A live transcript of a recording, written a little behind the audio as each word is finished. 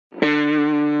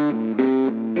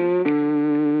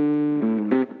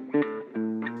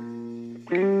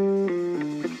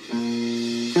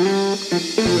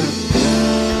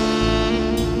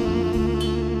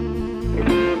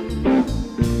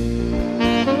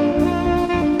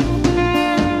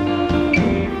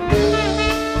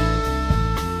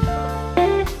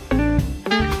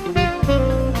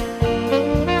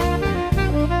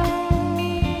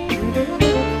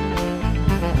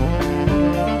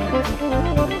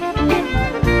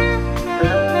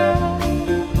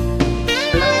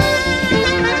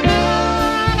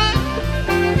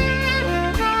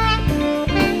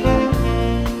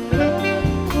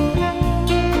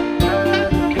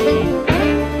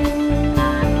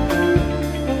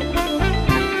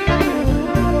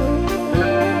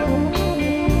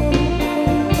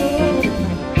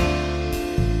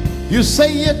You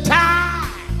say you're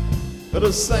tired of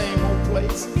the same old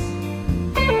places.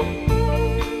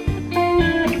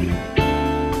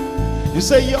 You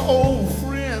say your old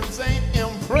friends ain't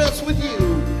impressed with you.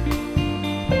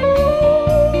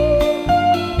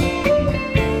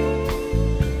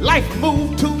 Life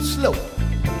moved too slow,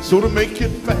 so to make it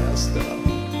faster,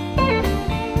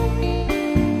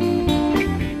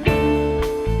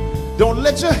 don't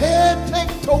let your head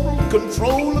take total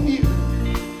control of you.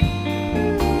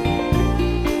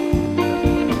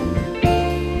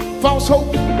 False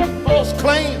hope, false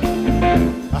claim,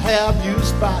 I have you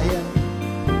spying.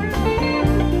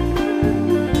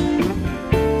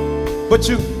 But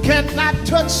you cannot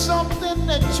touch something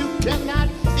that you cannot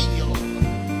feel.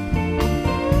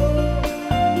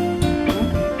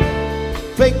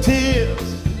 Fake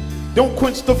tears don't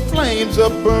quench the flames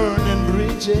of burning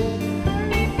bridges.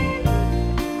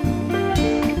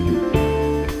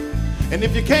 And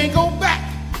if you can't go back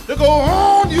to go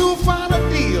on, you'll find a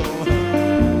deal.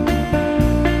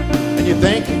 And you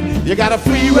think you got a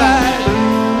free ride,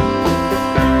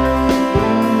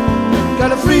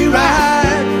 got a free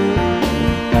ride,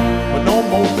 but no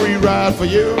more free ride for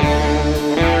you.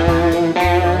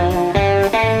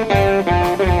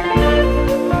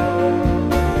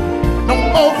 No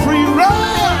more free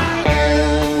ride.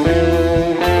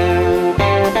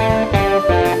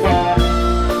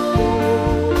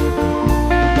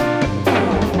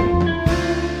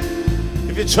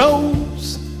 If you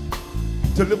chose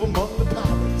to live among the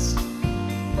pirates,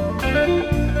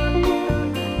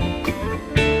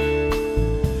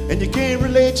 and you can't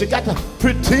relate, you got to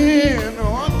pretend to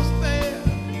understand.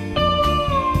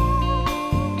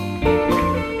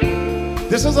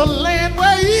 This is a land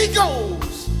where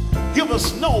egos give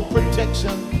us no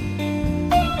protection.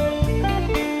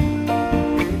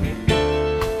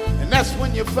 And that's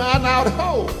when you find out,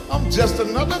 oh, I'm just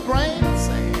another grain of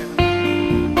sand,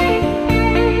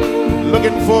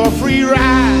 looking for a free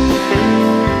ride,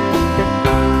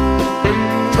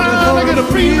 trying to get a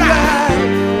free ride,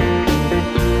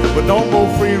 but no more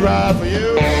free ride for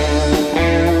you.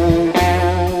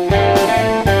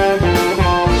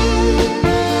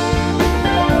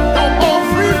 No more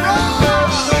free ride.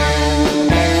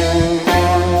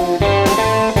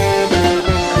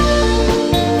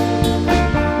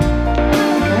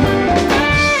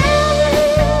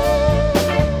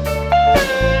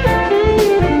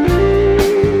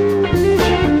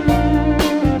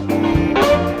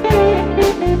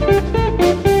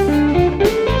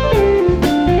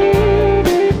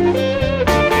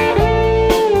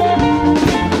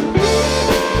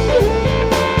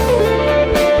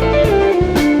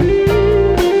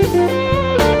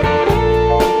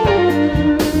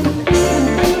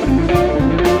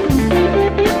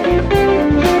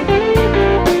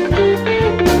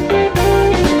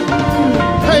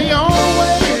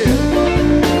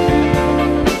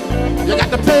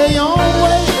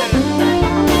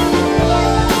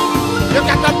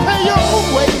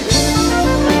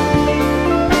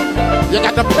 You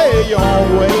got to pay your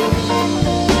own way.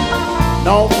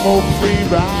 No more free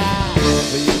ride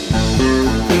for you.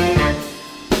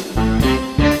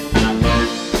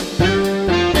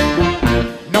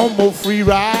 No more free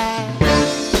ride.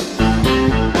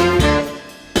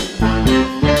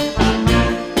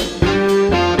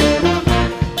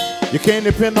 You can't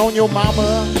depend on your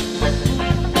mama.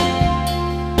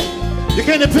 You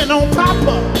can't depend on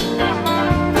papa.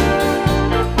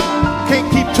 Can't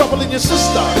keep troubling your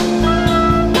sister.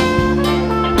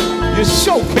 You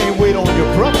sure can't wait on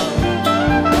your brother.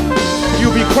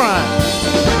 You'll be crying,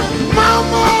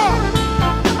 mama,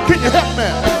 can you help me?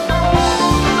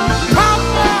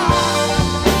 Papa,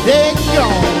 there you go.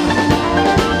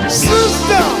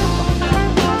 Sister,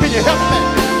 can you help me?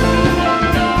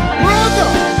 Brother,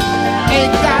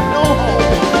 ain't got no home.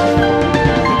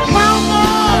 Mama,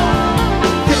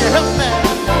 can you help me?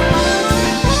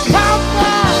 Papa,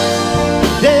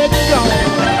 there you go.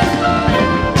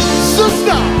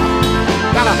 Sister,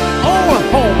 got a own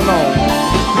home alone.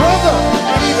 Brother,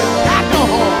 ain't even got no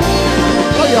home.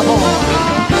 Go your home.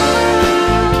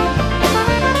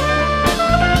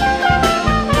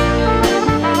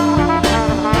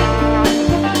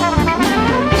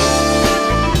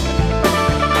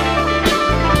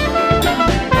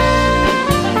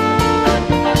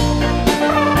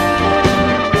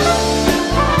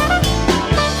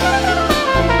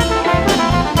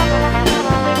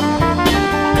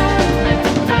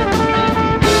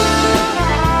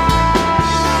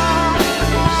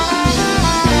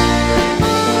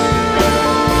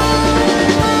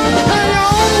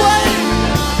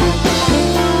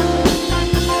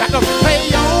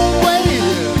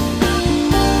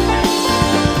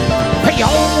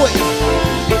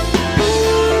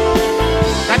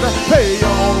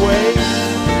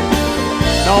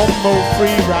 No more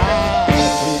free ride.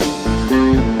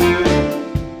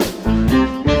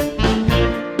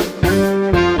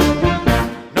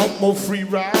 No more free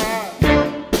ride.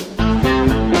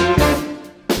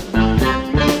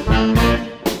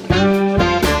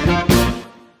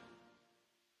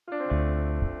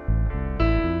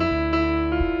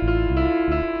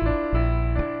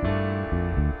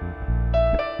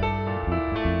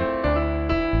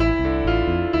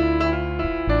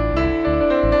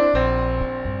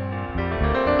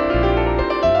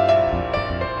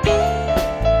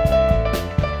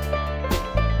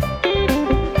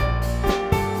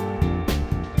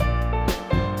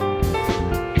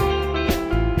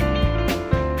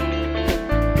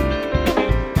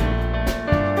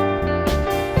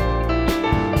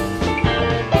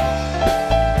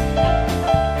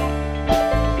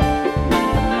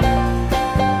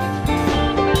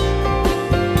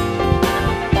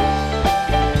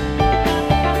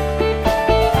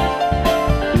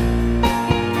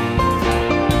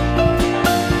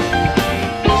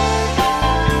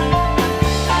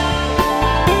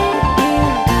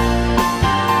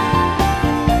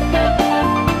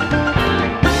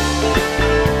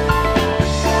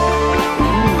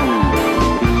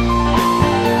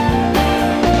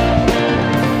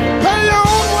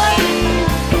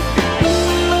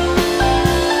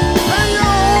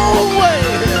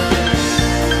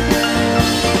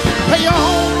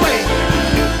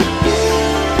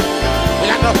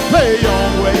 Pay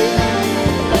your way.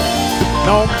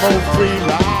 No more free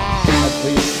ride.